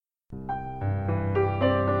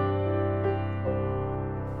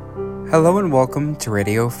Hello and welcome to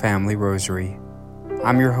Radio Family Rosary.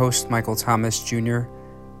 I'm your host, Michael Thomas Jr.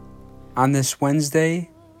 On this Wednesday,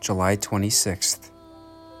 July 26th.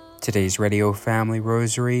 Today's Radio Family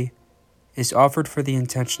Rosary is offered for the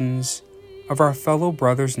intentions of our fellow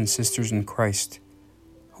brothers and sisters in Christ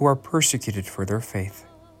who are persecuted for their faith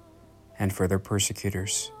and for their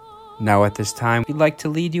persecutors. Now at this time, we'd like to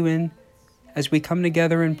lead you in as we come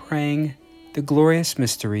together in praying the glorious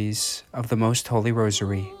mysteries of the Most Holy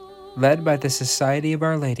Rosary, led by the Society of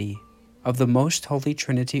Our Lady of the Most Holy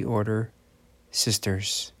Trinity Order,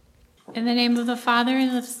 Sisters. In the name of the Father, and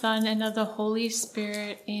of the Son, and of the Holy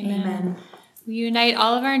Spirit. Amen. Amen. We unite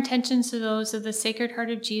all of our intentions to those of the Sacred Heart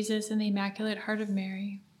of Jesus and the Immaculate Heart of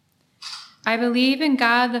Mary. I believe in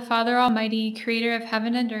God, the Father Almighty, creator of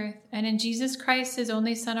heaven and earth, and in Jesus Christ, his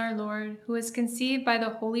only Son, our Lord, who was conceived by the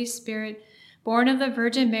Holy Spirit, born of the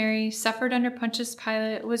Virgin Mary, suffered under Pontius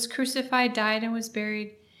Pilate, was crucified, died, and was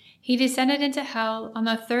buried. He descended into hell. On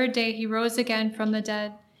the third day he rose again from the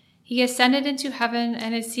dead. He ascended into heaven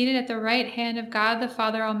and is seated at the right hand of God the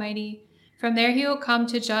Father Almighty. From there he will come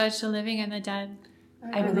to judge the living and the dead.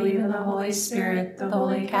 I believe in the Holy Spirit, the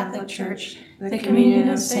Holy Catholic Church, the communion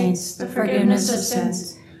of saints, the forgiveness of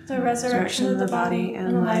sins, the resurrection of the body,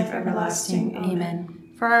 and life everlasting.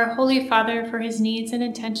 Amen. For our Holy Father, for his needs and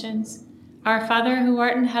intentions, Our Father, who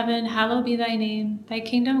art in heaven, hallowed be thy name. Thy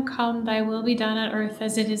kingdom come, thy will be done on earth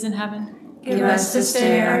as it is in heaven. Give us this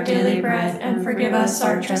day our daily bread, and forgive us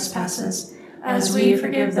our trespasses, as we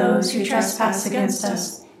forgive those who trespass against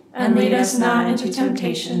us. And lead us not into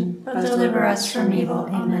temptation, but deliver us from evil.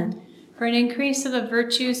 Amen. For an increase of the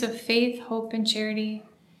virtues of faith, hope, and charity.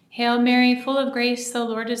 Hail Mary, full of grace, the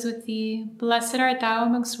Lord is with thee. Blessed art thou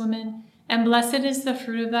amongst women, and blessed is the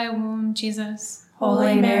fruit of thy womb, Jesus.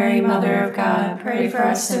 Holy Mary, Mother of God, pray for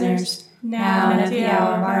us sinners, now and at the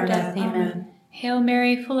hour of our death. Amen. Hail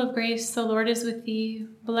Mary, full of grace, the Lord is with thee.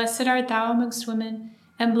 Blessed art thou amongst women,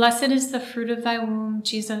 and blessed is the fruit of thy womb,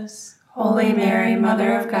 Jesus. Holy Mary,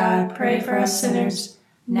 Mother of God, pray for us sinners,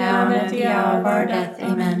 now and at the hour of our death.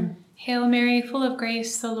 Amen. Hail Mary, full of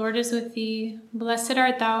grace, the Lord is with thee. Blessed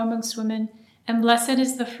art thou amongst women, and blessed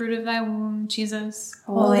is the fruit of thy womb, Jesus.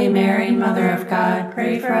 Holy Mary, Mother of God,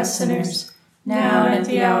 pray for us sinners, now and at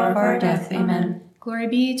the hour of our death. Amen. Glory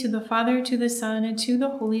be to the Father, to the Son, and to the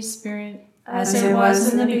Holy Spirit. As it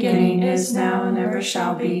was in the beginning, is now, and ever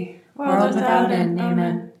shall be, world without end.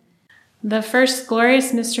 Amen. The first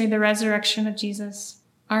glorious mystery, the resurrection of Jesus.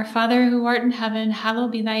 Our Father, who art in heaven,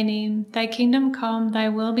 hallowed be thy name. Thy kingdom come, thy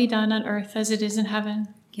will be done on earth as it is in heaven.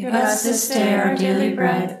 Give us this day our daily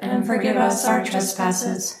bread, and forgive us our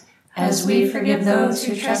trespasses, as we forgive those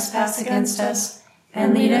who trespass against us.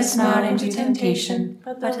 And lead us not into temptation,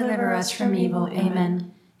 but deliver us from evil.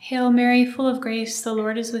 Amen. Hail Mary, full of grace, the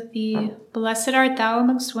Lord is with thee. Blessed art thou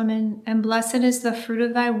amongst women, and blessed is the fruit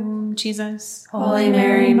of thy womb, Jesus. Holy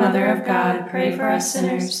Mary, Mother of God, pray for us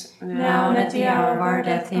sinners, now and at the hour of our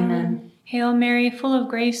death. Amen. Hail Mary, full of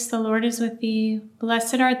grace, the Lord is with thee.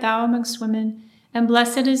 Blessed art thou amongst women, and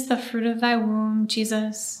blessed is the fruit of thy womb,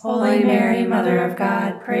 Jesus. Holy Mary, Mother of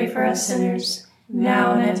God, pray for us sinners,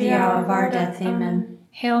 now and at the hour of our death. Amen.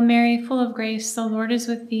 Hail Mary, full of grace, the Lord is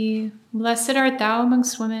with thee. Blessed art thou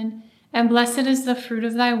amongst women, and blessed is the fruit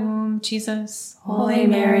of thy womb, Jesus. Holy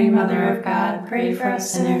Mary, Mother of God, pray for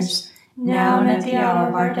us sinners, now and at the hour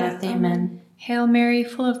of our death. Amen. Hail Mary,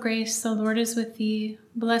 full of grace, the Lord is with thee.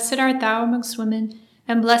 Blessed art thou amongst women,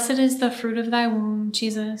 and blessed is the fruit of thy womb,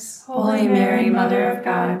 Jesus. Holy Mary, Mother of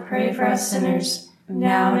God, pray for us sinners,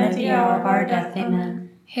 now and at the hour of our death. Amen.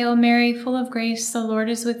 Hail Mary, full of grace, the Lord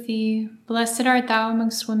is with thee. Blessed art thou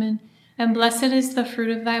amongst women, and blessed is the fruit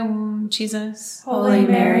of thy womb, Jesus. Holy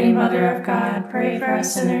Mary, Mother of God, pray for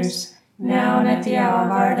us sinners, now and at the hour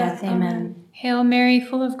of our death. Amen. Hail Mary,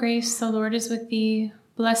 full of grace, the Lord is with thee.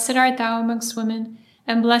 Blessed art thou amongst women,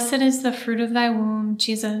 and blessed is the fruit of thy womb,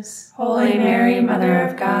 Jesus. Holy Mary, Mother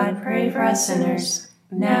of God, pray for us sinners,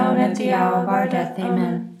 now and at the hour of our death.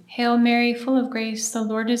 Amen. Hail Mary, full of grace, the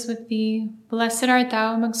Lord is with thee. Blessed art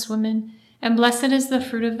thou amongst women, and blessed is the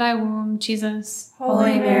fruit of thy womb, Jesus.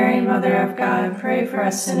 Holy Mary, Mother of God, pray for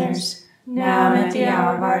us sinners, now and at the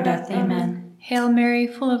hour of our death. Amen. Hail Mary,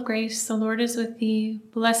 full of grace, the Lord is with thee.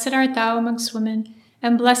 Blessed art thou amongst women,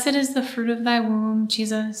 and blessed is the fruit of thy womb,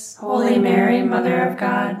 Jesus. Holy Mary, Mother of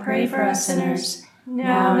God, pray for us sinners,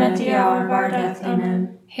 now and at the hour of our death.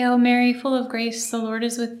 Amen. Hail Mary, full of grace, the Lord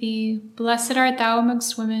is with thee. Blessed art thou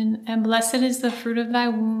amongst women, and blessed is the fruit of thy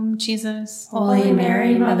womb, Jesus. Holy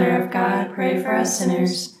Mary, Mother of God, pray for us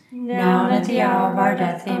sinners, now and at the hour of our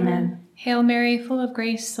death. Amen. Hail Mary, full of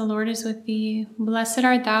grace, the Lord is with thee. Blessed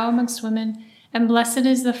art thou amongst women, and blessed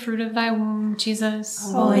is the fruit of thy womb,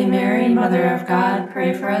 Jesus. Holy Mary, Mother of God,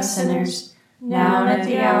 pray for us sinners, now and at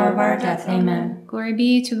the hour of our death. Amen. Glory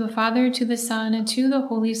be to the Father, to the Son, and to the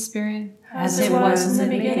Holy Spirit. As it was in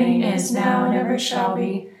the beginning, is now, and ever shall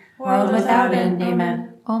be, world without end.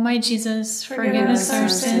 Amen. O my Jesus, forgive us our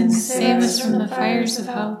sins, save us from the fires of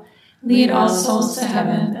hell. Lead all souls to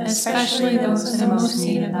heaven, especially those in the most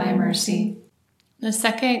need of thy mercy. The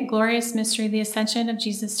second glorious mystery, the ascension of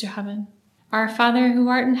Jesus to heaven. Our Father, who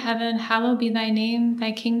art in heaven, hallowed be thy name.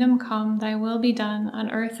 Thy kingdom come, thy will be done, on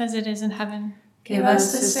earth as it is in heaven. Give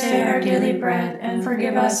us this day our daily bread, and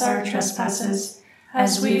forgive us our trespasses,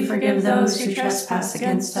 as we forgive those who trespass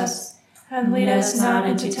against us. And lead us not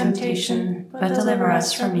into temptation, but deliver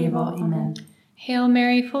us from evil. Amen. Hail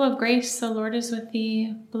Mary, full of grace, the Lord is with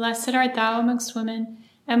thee. Blessed art thou amongst women,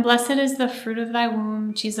 and blessed is the fruit of thy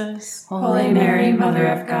womb, Jesus. Holy Mary, Mother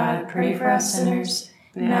of God, pray for us sinners,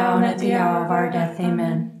 now and at the hour of our death.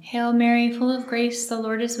 Amen. Hail Mary, full of grace, the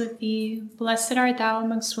Lord is with thee. Blessed art thou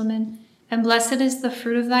amongst women, and blessed is the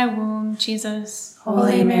fruit of thy womb, Jesus.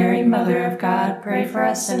 Holy Mary, Mother of God, pray for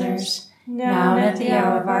us sinners, now and at the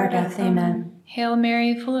hour of our death. Amen. Hail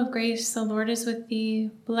Mary, full of grace, the Lord is with thee.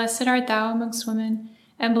 Blessed art thou amongst women,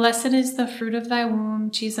 and blessed is the fruit of thy womb,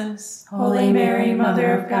 Jesus. Holy Mary,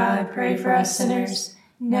 Mother of God, pray for us sinners,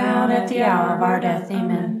 now and at the hour of our death.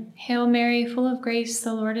 Amen. Hail Mary, full of grace,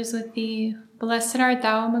 the Lord is with thee. Blessed art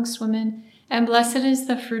thou amongst women, and blessed is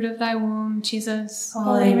the fruit of thy womb, Jesus.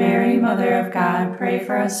 Holy Mary, Mother of God, pray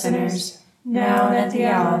for us sinners, now and at the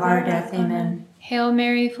hour of our death. Amen. Hail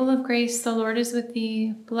Mary, full of grace, the Lord is with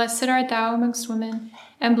thee. Blessed art thou amongst women,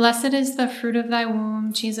 and blessed is the fruit of thy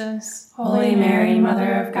womb, Jesus. Holy Mary,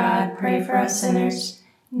 Mother of God, pray for us sinners,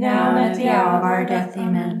 now and at the hour of our death.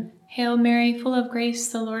 Amen. Hail Mary, full of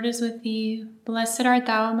grace, the Lord is with thee. Blessed art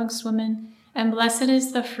thou amongst women, and blessed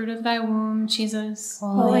is the fruit of thy womb, Jesus.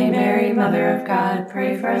 Holy Mary, Mother of God,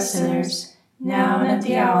 pray for us sinners, now and at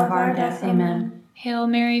the hour of our death. Amen. Hail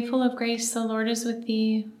Mary, full of grace, the Lord is with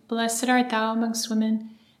thee. Blessed art thou amongst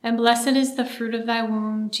women, and blessed is the fruit of thy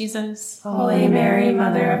womb, Jesus. Holy Mary,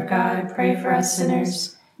 Mother of God, pray for us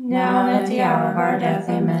sinners, now and at the hour of our death.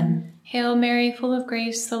 Amen. Hail Mary, full of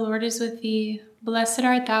grace, the Lord is with thee. Blessed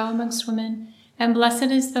art thou amongst women, and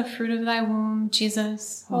blessed is the fruit of thy womb,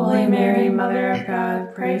 Jesus. Holy Mary, Mother of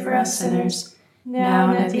God, pray for us sinners, now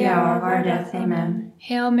and at the hour of our death. Amen.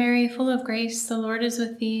 Hail Mary, full of grace, the Lord is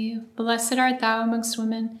with thee. Blessed art thou amongst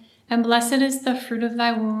women, and blessed is the fruit of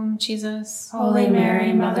thy womb, Jesus. Holy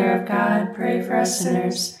Mary, Mother of God, pray for us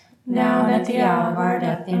sinners, now and at the hour of our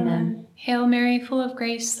death. Amen. Hail Mary, full of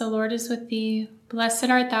grace, the Lord is with thee. Blessed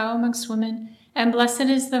art thou amongst women, and blessed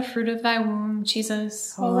is the fruit of thy womb,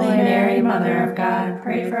 Jesus. Holy Mary, Mother of God,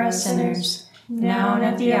 pray for us sinners, now and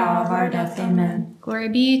at the hour of our death. Amen. Glory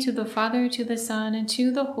be to the Father, to the Son, and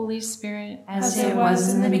to the Holy Spirit. As it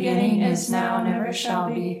was in the beginning, is now, and ever shall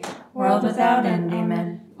be, world without end.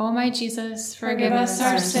 Amen. O my Jesus, forgive us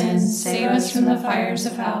our sins, save us from the fires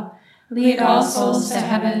of hell. Lead all souls to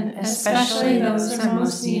heaven, especially those in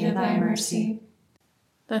most need of thy mercy.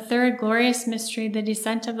 The third glorious mystery, the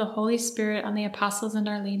descent of the Holy Spirit on the apostles and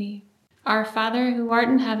Our Lady. Our Father, who art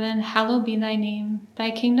in heaven, hallowed be thy name.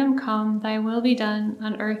 Thy kingdom come, thy will be done,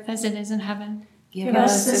 on earth as it is in heaven. Give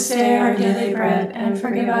us this day our daily bread, and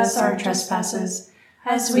forgive us our trespasses,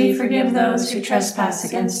 as we forgive those who trespass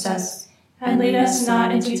against us. And lead us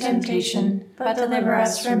not into temptation, but deliver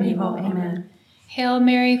us from evil. Amen. Hail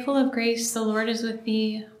Mary, full of grace, the Lord is with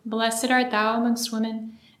thee. Blessed art thou amongst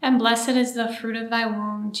women, and blessed is the fruit of thy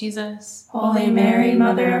womb, Jesus. Holy Mary,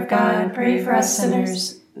 Mother of God, pray for us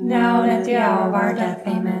sinners, now and at the hour of our death.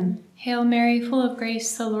 Amen. Hail Mary, full of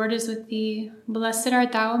grace, the Lord is with thee. Blessed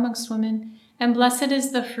art thou amongst women, and blessed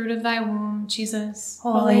is the fruit of thy womb, Jesus.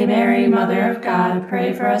 Holy Mary, Mother of God,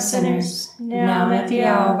 pray for us sinners, now and at the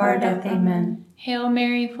hour of our death. Amen. Hail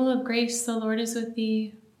Mary, full of grace, the Lord is with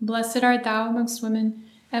thee. Blessed art thou amongst women,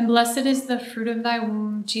 and blessed is the fruit of thy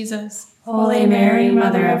womb, Jesus. Holy Mary,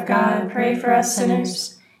 Mother of God, pray for us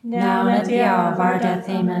sinners, now and at the hour of our death.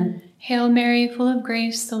 Amen. Hail Mary, full of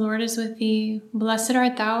grace, the Lord is with thee. Blessed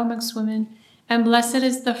art thou amongst women, and blessed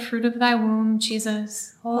is the fruit of thy womb,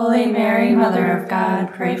 Jesus. Holy Mary, Mother of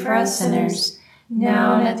God, pray for us sinners,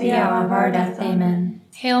 now and at the hour of our death. Amen.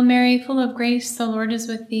 Hail Mary, full of grace, the Lord is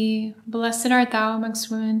with thee. Blessed art thou amongst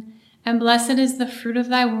women, and blessed is the fruit of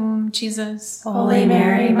thy womb, Jesus. Holy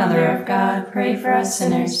Mary, Mother of God, pray for us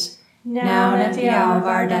sinners, now and at the hour of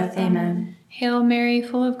our death. Amen. Hail Mary,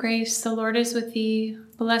 full of grace, the Lord is with thee.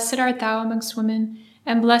 Blessed art thou amongst women,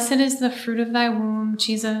 and blessed is the fruit of thy womb,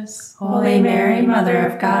 Jesus. Holy Mary, Mother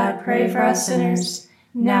of God, pray for us sinners,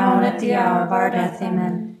 now and at the hour of our death.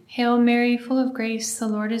 Amen. Hail Mary, full of grace, the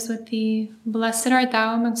Lord is with thee. Blessed art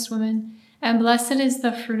thou amongst women, and blessed is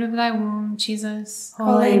the fruit of thy womb, Jesus.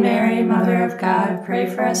 Holy Mary, Mother of God, pray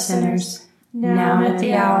for us sinners, now and at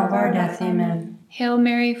the hour of our death. Amen. Hail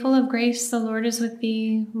Mary, full of grace, the Lord is with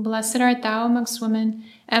thee. Blessed art thou amongst women,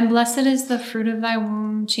 and blessed is the fruit of thy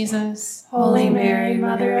womb, Jesus. Holy Mary,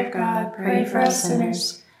 Mother of God, pray for us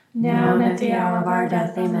sinners, now and at the hour of our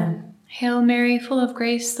death. Amen. Hail Mary, full of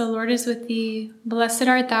grace, the Lord is with thee. Blessed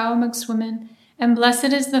art thou amongst women, and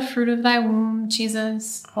blessed is the fruit of thy womb,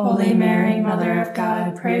 Jesus. Holy Mary, Mother of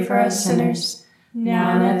God, pray for us sinners,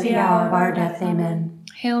 now and at the hour of our death. Amen.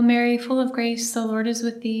 Hail Mary, full of grace, the Lord is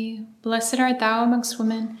with thee. Blessed art thou amongst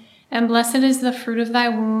women, and blessed is the fruit of thy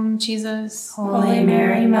womb, Jesus. Holy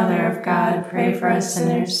Mary, Mother of God, pray for us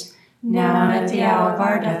sinners, now and at the hour of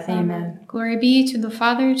our death. Amen. Glory be to the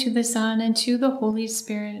Father, to the Son, and to the Holy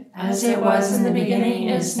Spirit. As it was in the beginning,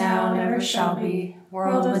 is now, and ever shall be,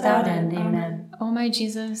 world without end. Amen. O my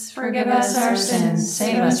Jesus, forgive us our sins,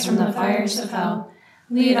 save us from the fires of hell.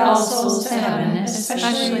 Lead all souls to heaven,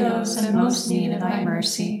 especially those in most need of thy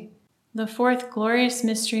mercy. The fourth glorious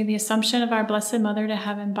mystery, the Assumption of our Blessed Mother to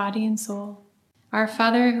heaven, body and soul. Our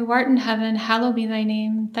Father, who art in heaven, hallowed be thy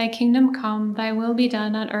name. Thy kingdom come, thy will be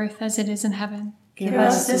done on earth as it is in heaven. Give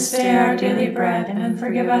us this day our daily bread, and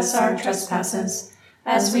forgive us our trespasses,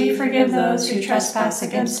 as we forgive those who trespass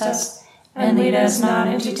against us. And lead us not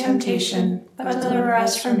into temptation, but deliver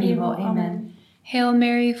us from evil. Amen. Hail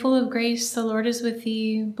Mary, full of grace, the Lord is with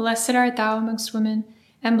thee. Blessed art thou amongst women,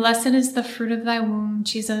 and blessed is the fruit of thy womb,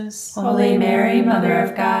 Jesus. Holy Mary, Mother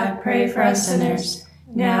of God, pray for us sinners,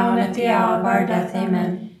 now and at the hour of our death.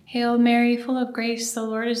 Amen. Hail Mary, full of grace, the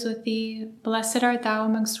Lord is with thee. Blessed art thou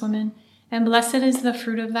amongst women, and blessed is the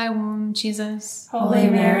fruit of thy womb, Jesus. Holy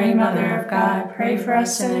Mary, Mother of God, pray for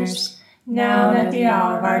us sinners, now and at the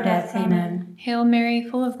hour of our death. Amen. Hail Mary,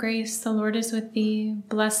 full of grace, the Lord is with thee.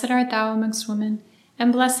 Blessed art thou amongst women,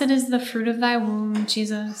 and blessed is the fruit of thy womb,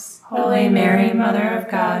 Jesus. Holy Mary, Mother of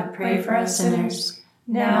God, pray for us sinners,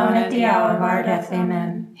 now and at the hour of our death.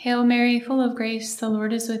 Amen. Hail Mary, full of grace, the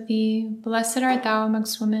Lord is with thee. Blessed art thou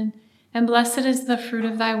amongst women, and blessed is the fruit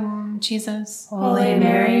of thy womb, Jesus. Holy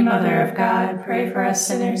Mary, Mother of God, pray for us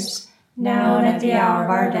sinners, now and at the hour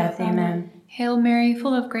of our death. Amen. Hail Mary,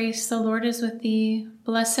 full of grace, the Lord is with thee.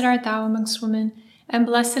 Blessed art thou amongst women, and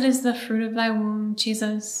blessed is the fruit of thy womb,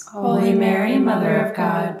 Jesus. Holy Mary, Mother of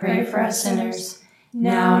God, pray for us sinners,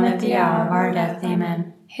 now and at the hour of our death.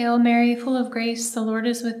 Amen. Hail Mary, full of grace, the Lord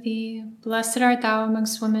is with thee. Blessed art thou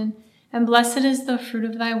amongst women, and blessed is the fruit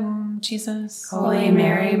of thy womb, Jesus. Holy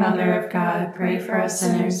Mary, Mother of God, pray for us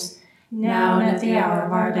sinners, now and at the hour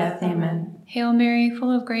of our death. Amen. Hail Mary,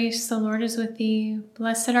 full of grace, the Lord is with thee.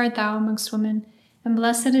 Blessed art thou amongst women, and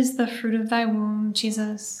blessed is the fruit of thy womb,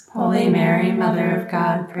 Jesus. Holy Mary, Mother of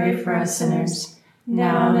God, pray for us sinners,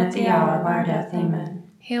 now and at the hour of our death. Amen.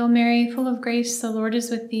 Hail Mary, full of grace, the Lord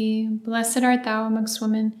is with thee. Blessed art thou amongst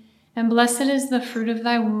women, and blessed is the fruit of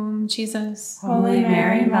thy womb, Jesus. Holy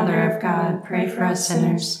Mary, Mother of God, pray for us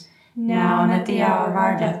sinners, now and at the hour of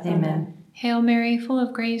our death. Amen. Hail Mary, full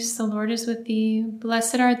of grace, the Lord is with thee.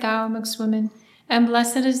 Blessed art thou amongst women, and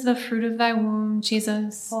blessed is the fruit of thy womb,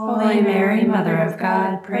 Jesus. Holy Mary, Mother of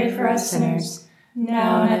God, pray for us sinners,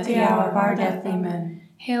 now and at the hour of our death. Amen.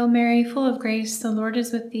 Hail Mary, full of grace, the Lord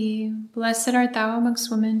is with thee. Blessed art thou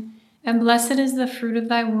amongst women, and blessed is the fruit of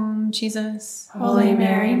thy womb, Jesus. Holy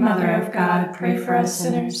Mary, Mother of God, pray for us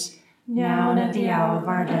sinners, now and at the hour of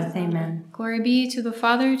our death. Amen. Glory be to the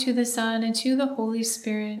Father, to the Son, and to the Holy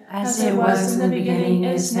Spirit. As it was in the beginning,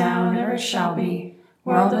 is now, and ever shall be,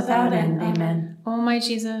 world without end. Amen. O my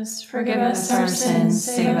Jesus, forgive us our sins,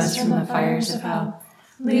 save us from the fires of hell.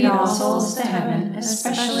 Lead all souls to heaven,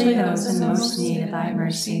 especially those in most need of thy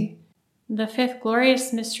mercy. The fifth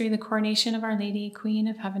glorious mystery, the coronation of Our Lady, Queen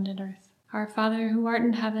of heaven and earth. Our Father, who art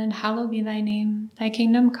in heaven, hallowed be thy name. Thy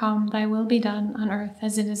kingdom come, thy will be done on earth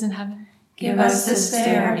as it is in heaven. Give us this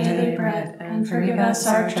day our daily bread, and forgive us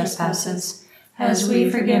our trespasses, as we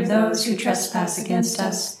forgive those who trespass against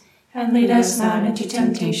us. And lead us not into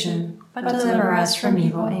temptation, but deliver us from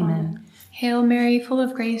evil. Amen. Hail Mary, full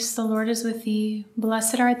of grace, the Lord is with thee.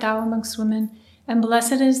 Blessed art thou amongst women, and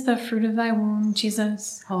blessed is the fruit of thy womb,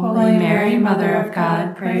 Jesus. Holy Mary, Mother of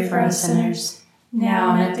God, pray for us sinners,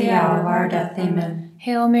 now and at the hour of our death. Amen.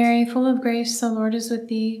 Hail Mary, full of grace, the Lord is with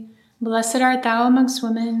thee. Blessed art thou amongst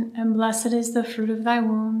women, and blessed is the fruit of thy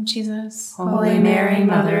womb, Jesus. Holy Mary,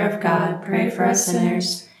 Mother of God, pray for us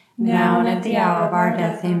sinners, now and at the hour of our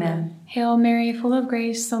death. Amen. Hail Mary, full of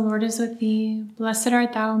grace, the Lord is with thee. Blessed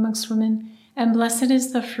art thou amongst women, and blessed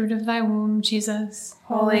is the fruit of thy womb, Jesus.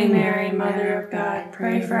 Holy Mary, Mother of God,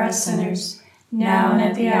 pray for us sinners, now and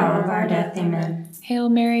at the hour of our death. Amen. Hail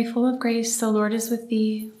Mary, full of grace, the Lord is with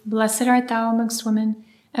thee. Blessed art thou amongst women,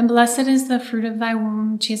 and blessed is the fruit of thy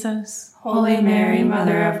womb, Jesus. Holy Mary,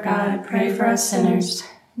 Mother of God, pray for us sinners,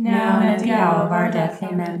 now and at the hour of our death.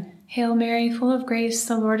 Amen. Hail Mary, full of grace,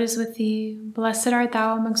 the Lord is with thee. Blessed art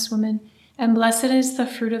thou amongst women, and blessed is the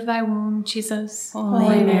fruit of thy womb, Jesus.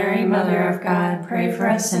 Holy Mary, Mother of God, pray for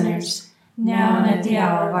us sinners, now and at the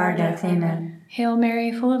hour of our death. Amen. Hail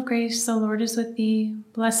Mary, full of grace, the Lord is with thee.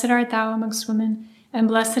 Blessed art thou amongst women, and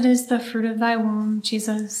blessed is the fruit of thy womb,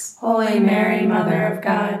 Jesus. Holy Mary, Mother of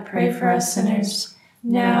God, pray for us sinners,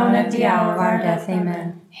 now and at the hour of our death.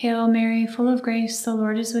 Amen. Hail Mary, full of grace, the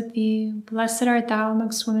Lord is with thee. Blessed art thou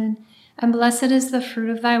amongst women, and blessed is the fruit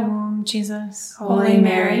of thy womb, Jesus. Holy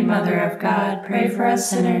Mary, Mother of God, pray for us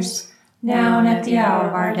sinners, now and at the hour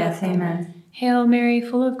of our death. Amen. Hail Mary,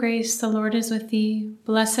 full of grace, the Lord is with thee.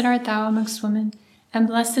 Blessed art thou amongst women, and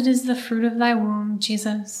blessed is the fruit of thy womb,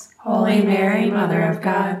 Jesus. Holy Mary, Mother of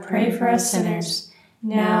God, pray for us sinners,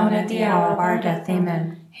 now and at the hour of our death.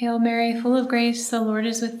 Amen. Hail Mary, full of grace, the Lord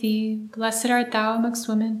is with thee. Blessed art thou amongst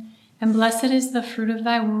women, and blessed is the fruit of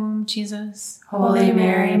thy womb, Jesus. Holy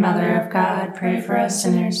Mary, Mother of God, pray for us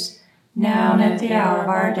sinners, now and at the hour of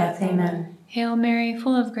our death. Amen. Hail Mary,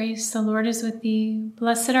 full of grace, the Lord is with thee.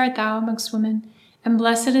 Blessed art thou amongst women, and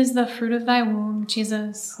blessed is the fruit of thy womb,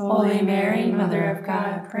 Jesus. Holy Mary, Mother of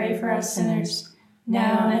God, pray for us sinners,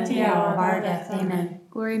 now and at the hour of our death. Amen.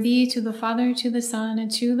 Glory be to the Father, to the Son,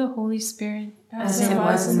 and to the Holy Spirit. As it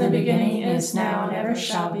was in the beginning, is now, and ever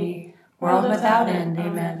shall be, world without end.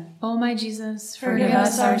 Amen. O my Jesus, forgive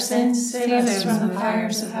us our sins, save us from the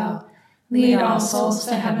fires of hell. Lead all souls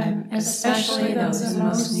to heaven, especially those in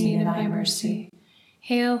most need of thy mercy.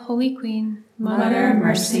 Hail, Holy Queen, Mother of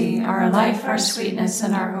mercy, our life, our sweetness,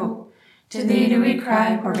 and our hope. To thee do we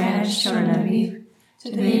cry, poor banished children of Eve.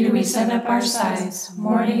 To thee do we send up our sighs,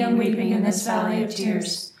 mourning and weeping in this valley of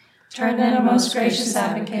tears. Turn then, O most gracious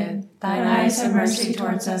Advocate, thine eyes of mercy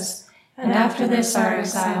towards us, and after this our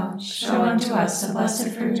exile, show unto us the blessed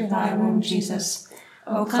fruit of thy womb, Jesus.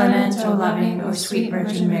 O clement, O loving, O sweet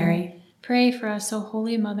Virgin Mary, pray for us, O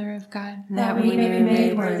Holy Mother of God, that we may be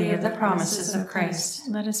made worthy of the promises of Christ.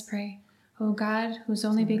 Let us pray. O God, whose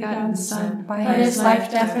only begotten Son, by his life,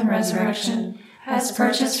 death, and resurrection, has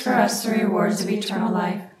purchased for us the rewards of eternal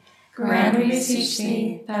life, grant, we beseech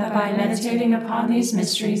thee, that by meditating upon these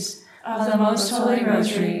mysteries of the most holy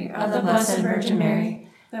rosary of the Blessed Virgin Mary,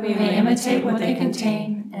 that we may imitate what they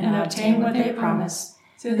contain and obtain what they promise,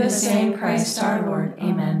 through the same Christ our Lord.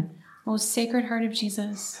 Amen. Most Sacred Heart of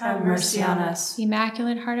Jesus, have mercy on us.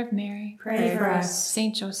 Immaculate Heart of Mary, pray for us.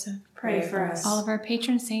 Saint Joseph, pray for us. All of our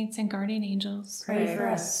patron saints and guardian angels, pray for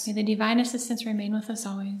us. May the divine assistance remain with us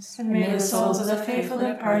always. And may the souls of the faithful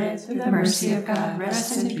departed, through the mercy of God,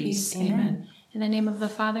 rest in peace. Amen. In the name of the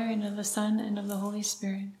Father, and of the Son, and of the Holy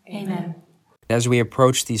Spirit. Amen. As we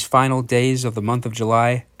approach these final days of the month of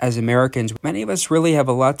July, as Americans, many of us really have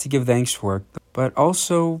a lot to give thanks for, but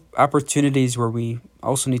also opportunities where we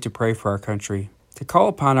also need to pray for our country, to call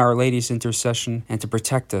upon Our Lady's intercession and to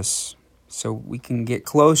protect us so we can get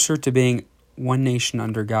closer to being one nation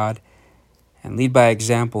under God and lead by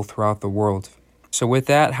example throughout the world. So with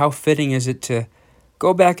that, how fitting is it to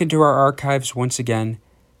go back into our archives once again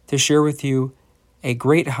to share with you a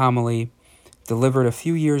great homily delivered a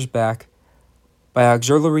few years back by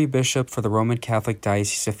Auxiliary Bishop for the Roman Catholic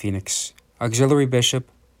Diocese of Phoenix, Auxiliary Bishop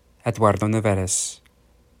Eduardo Nevares,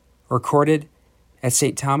 recorded at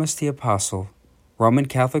St. Thomas the Apostle, Roman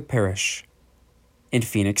Catholic Parish in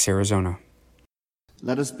Phoenix, Arizona.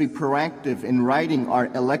 Let us be proactive in writing our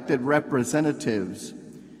elected representatives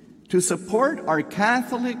to support our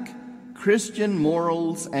Catholic Christian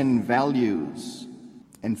morals and values.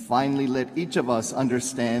 And finally, let each of us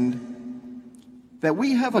understand that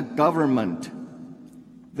we have a government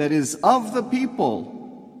that is of the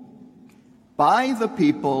people, by the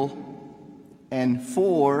people, and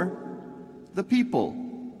for the people,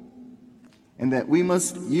 and that we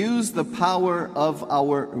must use the power of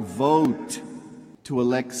our vote to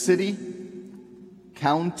elect city,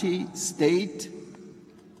 county, state,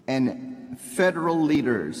 and federal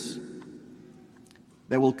leaders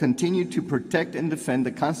that will continue to protect and defend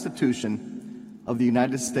the Constitution of the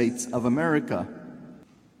United States of America,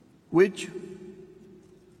 which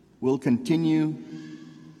will continue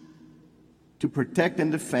to protect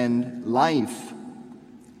and defend life,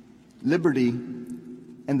 liberty,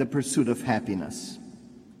 and the pursuit of happiness.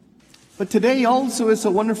 But today also is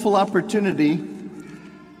a wonderful opportunity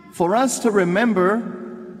for us to remember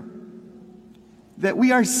that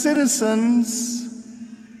we are citizens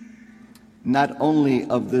not only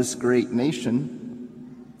of this great nation,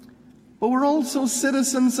 but we're also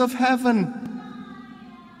citizens of heaven.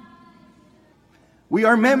 We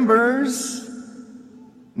are members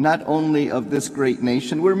not only of this great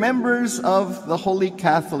nation, we're members of the Holy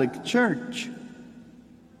Catholic Church,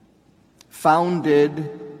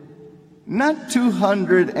 founded not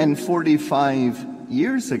 245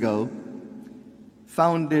 years ago,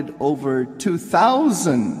 founded over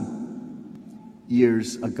 2,000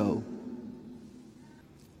 years ago.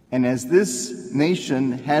 And as this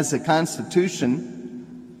nation has a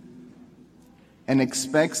constitution and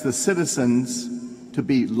expects the citizens to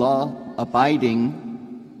be law-abiding,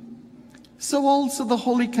 so also the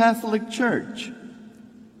Holy Catholic Church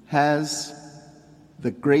has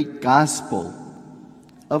the great gospel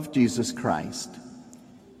of Jesus Christ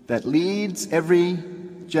that leads every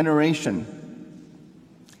generation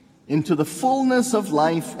into the fullness of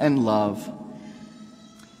life and love,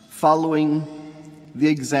 following the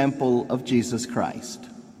example of Jesus Christ.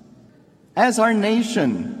 As our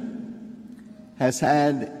nation has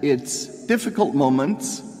had its difficult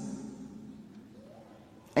moments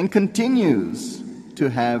and continues to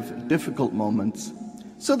have difficult moments,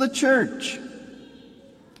 so the Church,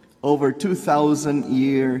 over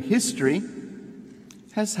 2,000-year history,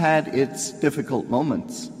 has had its difficult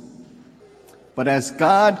moments. But as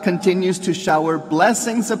God continues to shower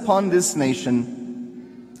blessings upon this nation,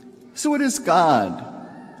 so it is God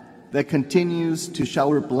that continues to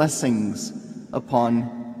shower blessings upon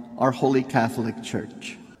our Holy Catholic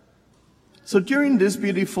Church. So during this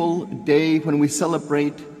beautiful day when we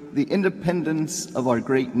celebrate the independence of our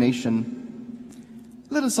great nation,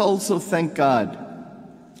 let us also thank God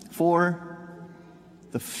for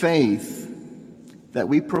the faith that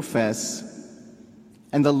we profess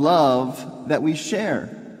and the love that we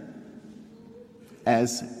share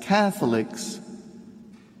as Catholics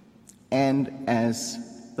and as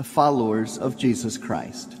the followers of Jesus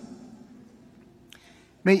Christ.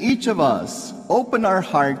 May each of us open our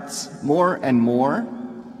hearts more and more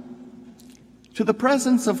to the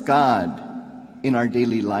presence of God in our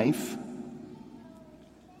daily life,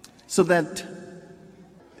 so that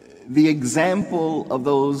the example of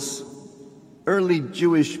those early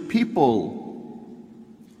Jewish people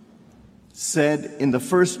said in the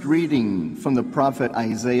first reading from the prophet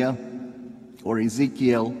Isaiah or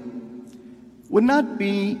Ezekiel would not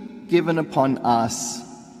be given upon us.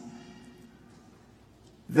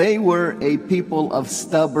 They were a people of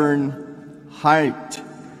stubborn heart.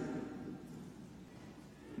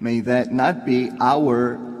 May that not be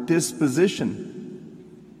our disposition,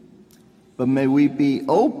 but may we be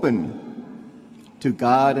open to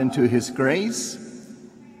God and to His grace,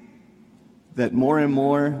 that more and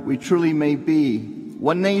more we truly may be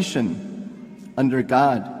one nation under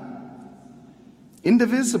God,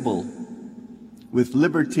 indivisible, with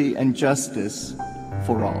liberty and justice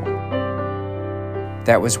for all.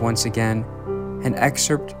 That was once again an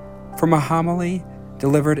excerpt from a homily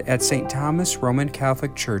delivered at St. Thomas Roman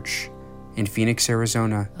Catholic Church in Phoenix,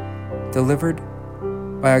 Arizona, delivered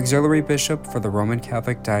by Auxiliary Bishop for the Roman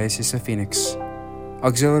Catholic Diocese of Phoenix,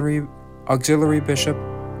 Auxiliary Bishop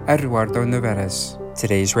Eduardo Nevares.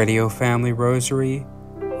 Today's Radio Family Rosary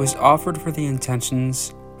was offered for the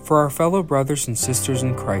intentions for our fellow brothers and sisters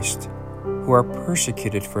in Christ who are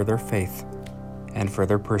persecuted for their faith and for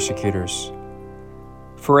their persecutors.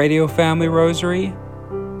 For Radio Family Rosary,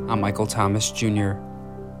 I'm Michael Thomas Jr.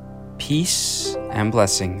 Peace and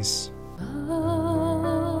blessings.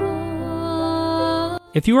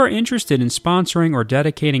 If you are interested in sponsoring or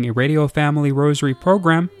dedicating a Radio Family Rosary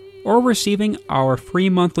program or receiving our free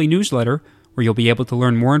monthly newsletter where you'll be able to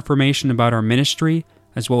learn more information about our ministry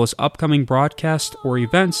as well as upcoming broadcasts or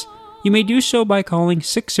events, you may do so by calling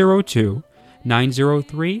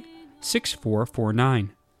 602-903-6449.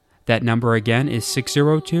 That number again is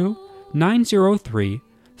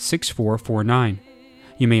 602-903-6449.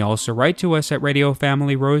 You may also write to us at Radio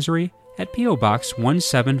Family Rosary at P.O. Box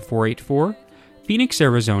 17484, Phoenix,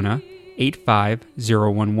 Arizona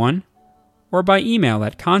 85011, or by email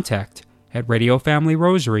at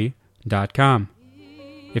contact@radiofamilyrosary.com.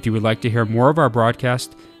 If you would like to hear more of our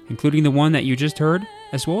broadcast, including the one that you just heard,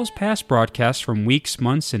 as well as past broadcasts from weeks,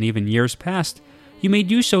 months, and even years past, you may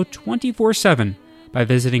do so 24/7 by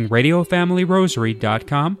visiting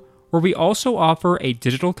radiofamilyrosary.com, where we also offer a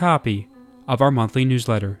digital copy of our monthly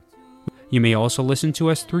newsletter. You may also listen to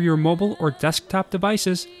us through your mobile or desktop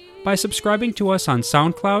devices by subscribing to us on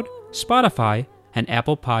SoundCloud, Spotify, and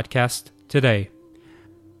Apple Podcasts today.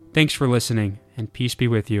 Thanks for listening, and peace be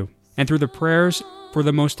with you. And through the prayers for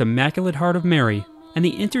the most immaculate heart of Mary and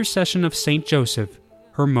the intercession of Saint Joseph,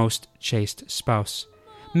 her most chaste spouse,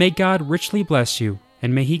 may God richly bless you,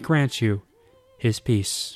 and may He grant you His peace.